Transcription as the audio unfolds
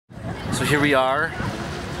So here we are.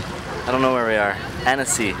 I don't know where we are.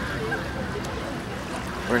 Annecy.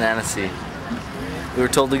 We're in Annecy. We were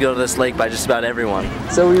told to go to this lake by just about everyone.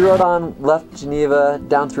 So we rode on, left Geneva,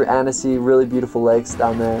 down through Annecy, really beautiful lakes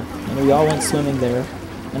down there. And we all went swimming there.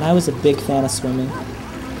 And I was a big fan of swimming.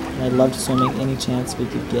 And I loved swimming any chance we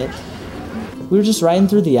could get. We were just riding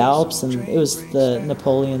through the Alps, and it was the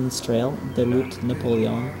Napoleon's Trail, the Route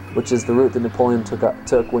Napoleon. Which is the route that Napoleon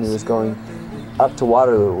took when he was going up to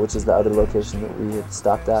Waterloo, which is the other location that we had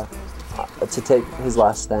stopped at, to take his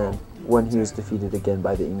last stand when he was defeated again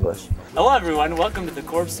by the English. Hello everyone, welcome to the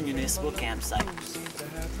Corpse Municipal Campsite.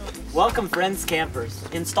 Welcome friends campers,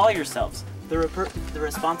 install yourselves. The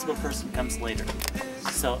responsible person comes later.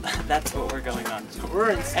 So that's what we're going on.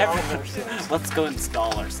 We're installing ourselves. Let's go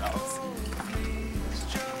install ourselves.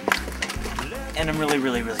 And I'm really,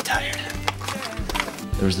 really, really tired.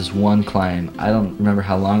 There was this one climb, I don't remember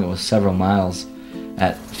how long it was, several miles,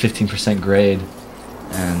 at 15% grade,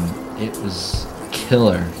 and it was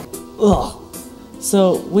killer. Ugh.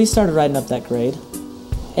 So we started riding up that grade,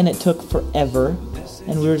 and it took forever,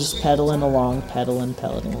 and we were just pedaling along, pedaling.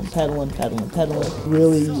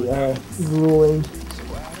 Really grueling,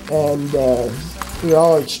 and we were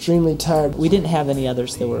all extremely tired. We didn't have any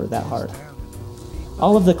others that were that hard.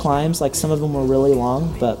 All of the climbs, like some of them were really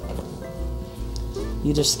long, but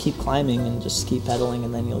you just keep climbing and just keep pedaling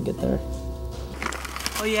and then you'll get there.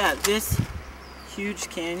 Oh yeah, this huge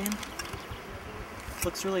canyon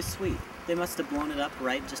looks really sweet. They must have blown it up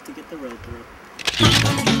right just to get the road through.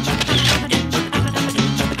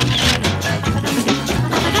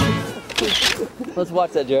 Let's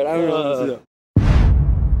watch that, Jared. I don't know.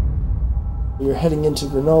 We were heading into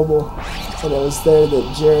Grenoble, and it was there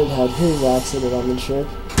that Jared had his accident on the trip.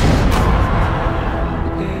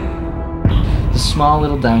 A small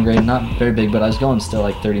little downgrade, not very big, but I was going still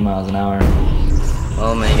like 30 miles an hour.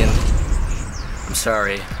 Well, Megan, I'm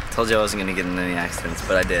sorry. I told you I wasn't going to get in any accidents,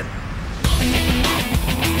 but I did.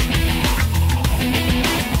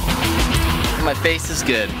 My face is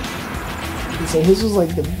good. And so his was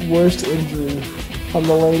like the worst injury on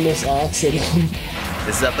the lameness accident.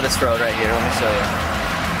 This is up at this road right here, let me show you.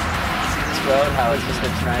 See this road, how it's just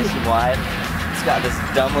nice and wide? It's got this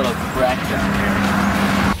dumb little crack down here.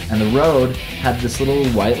 And the road had this little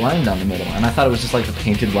white line down the middle, and I thought it was just like a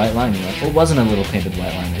painted white line. Well, it wasn't a little painted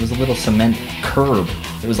white line, it was a little cement curb.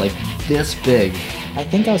 It was like this big. I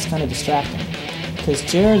think I was kind of distracting, because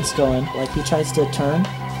Jared's going, like he tries to turn,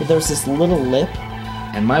 but there's this little lip.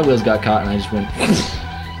 And my wheels got caught and I just went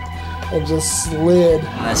and just slid.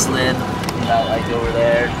 And I slid about like over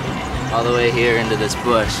there, all the way here into this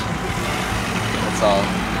bush. That's all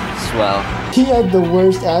swell. He had the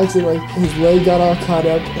worst accident, like his leg got all caught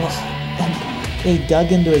up. And he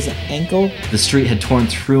dug into his ankle. The street had torn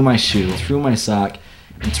through my shoe, through my sock,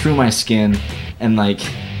 and through my skin, and like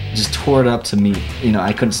just tore it up to meat. You know,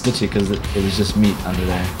 I couldn't stitch it because it was just meat under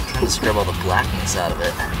there. I'm trying to scrub all the blackness out of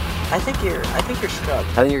it. I think you're scrubbed.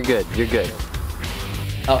 I think you're good. You're good.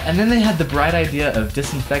 Oh, and then they had the bright idea of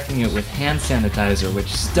disinfecting it with hand sanitizer,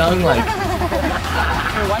 which stung like...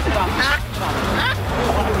 Wipe it off.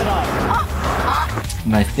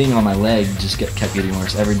 My thing on my leg just kept getting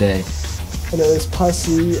worse every day. And it was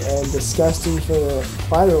pussy and disgusting for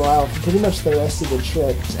quite a while, for pretty much the rest of the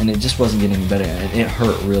trip. And it just wasn't getting better. It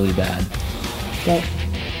hurt really bad. But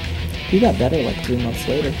he got better like 3 months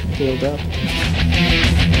later, healed up.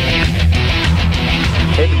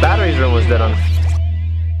 Hey, the batteries room was dead on.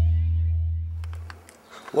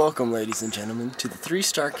 Welcome, ladies and gentlemen, to the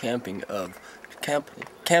 3-star camping of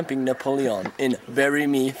Camping Napoleon in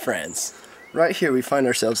Berry-Me, France. Right here we find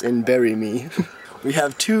ourselves in Berry-Me. We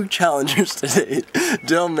have 2 challengers today,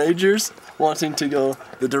 Del Majors wanting to go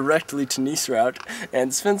the directly to Nice route,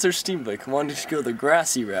 and Spencer Steenblick wanting to go the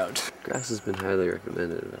grassy route. Grass has been highly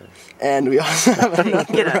recommended. And we also have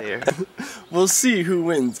another Get out of here. We'll see who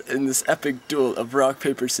wins in this epic duel of rock,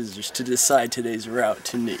 paper, scissors to decide today's route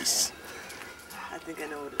to Nice. I think I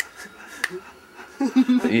know what it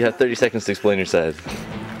is. You have 30 seconds to explain your side.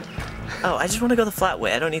 Oh, I just want to go the flat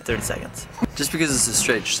way. I don't need 30 seconds. Just because it's a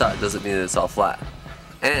straight shot doesn't mean that it's all flat.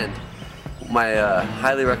 And my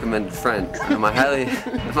highly recommended friend, my highly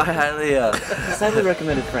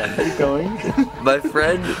recommended friend. Keep going. my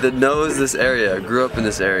friend that knows this area, grew up in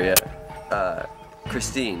this area,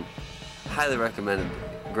 Christine, highly recommended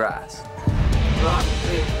grass. Rock,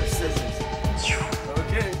 paper, scissors.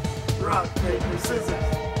 Okay. Rock, paper, scissors.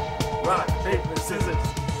 Rock, paper, scissors.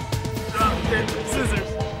 Rock, paper, scissors.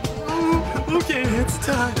 Okay, it's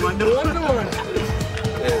time. One to one.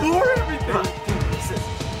 For everything. Rock, paper, scissors.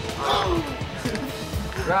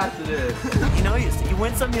 Grass it is. You know, you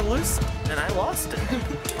win some, you lose some, and I lost it.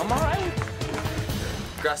 I'm alright.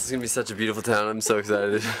 Grass is gonna be such a beautiful town. I'm so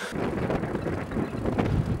excited.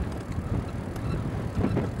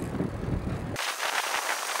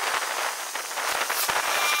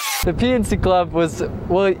 The PNC Club was,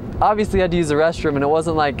 well, obviously had to use the restroom, and it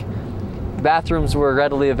wasn't like bathrooms were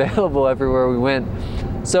readily available everywhere we went.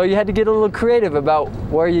 So you had to get a little creative about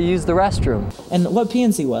where you use the restroom. And what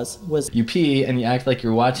PNC was You pee and you act like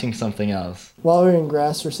you're watching something else. While we were in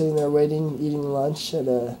grass, we're sitting there waiting, eating lunch at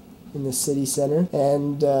in the city center,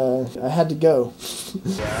 and I had to go.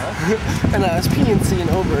 And I was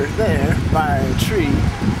PNCing over there by a tree.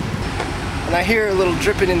 And I hear a little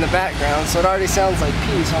dripping in the background, so it already sounds like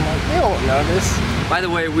pee, so I'm like, they won't notice. By the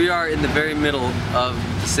way, we are in the very middle of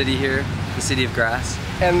the city here, the city of grass.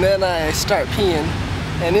 And then I start peeing,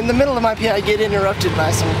 and in the middle of my pee, I get interrupted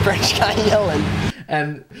by some French guy yelling.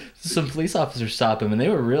 And some police officers stop him, and they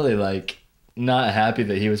were really like not happy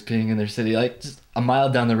that he was peeing in their city. Like just a mile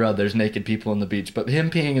down the road, there's naked people on the beach, but him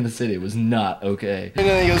peeing in the city was not okay. And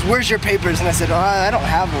then he goes, "Where's your papers?" And I said, "Oh, I don't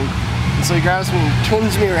have them." And so he grabs me and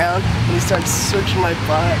turns me around, and he starts searching my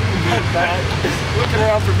butt and my back, looking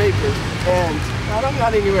around for papers. And I'm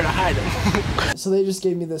not anywhere to hide them. So they just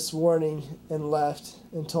gave me this warning and left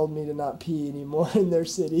and told me to not pee anymore in their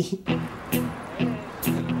city.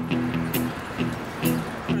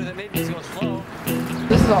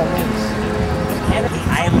 This is all loose.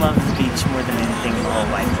 I love the beach more than anything in the whole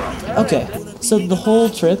wide world. Okay, so the whole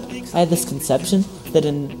trip, I had this conception that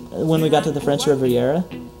when we got to the French Riviera,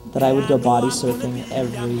 that I would go body surfing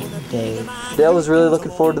every day. Dale was really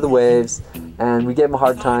looking forward to the waves, and we gave him a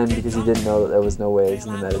hard time because he didn't know that there was no waves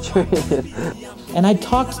in the Mediterranean. And I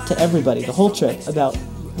talked to everybody the whole trip about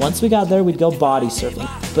once we got there, we'd go body surfing.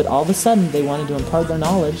 But all of a sudden, they wanted to impart their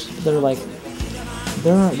knowledge. They were like,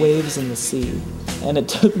 there aren't waves in the sea. And it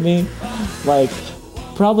took me like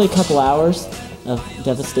probably a couple hours of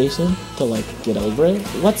devastation to like get over it.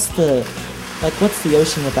 What's the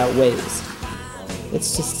ocean without waves?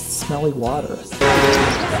 It's just smelly water.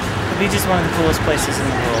 The beach is one of the coolest places in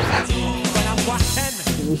the world.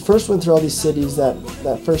 We first went through all these cities that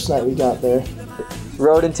first night we got there.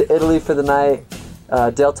 Rode into Italy for the night.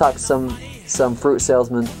 Dale talked some fruit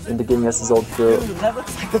salesman into giving us his old fruit. Dude, that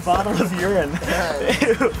looks like the bottle of urine.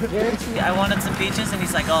 I wanted some peaches, and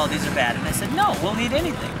he's like, "Oh, these are bad." And I said, "No, we'll eat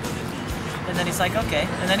anything." And then he's like, "Okay."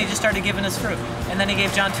 And then he just started giving us fruit. And then he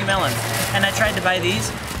gave John 2 melons. And I tried to buy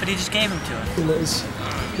these, but he just gave them to him. And it was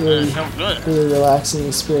really relaxing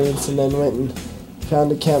experience, and then went and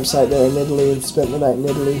found a campsite there in Italy and spent the night in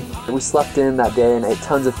Italy. We slept in that day and ate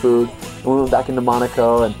tons of food. And we went back into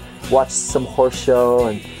Monaco and watched some horse show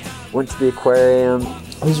and went to the aquarium.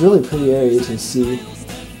 It was really a pretty area to see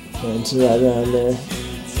and to ride around there.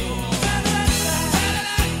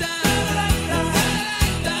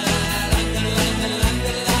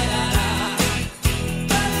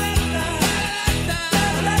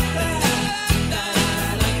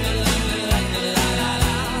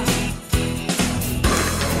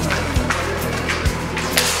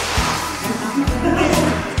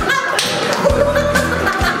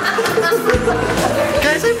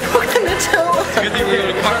 Guys, I broke the Nutella. Good thing we're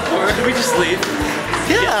going to carport. Did we just leave?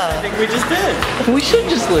 Yeah. I think we just did. We should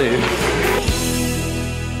just leave.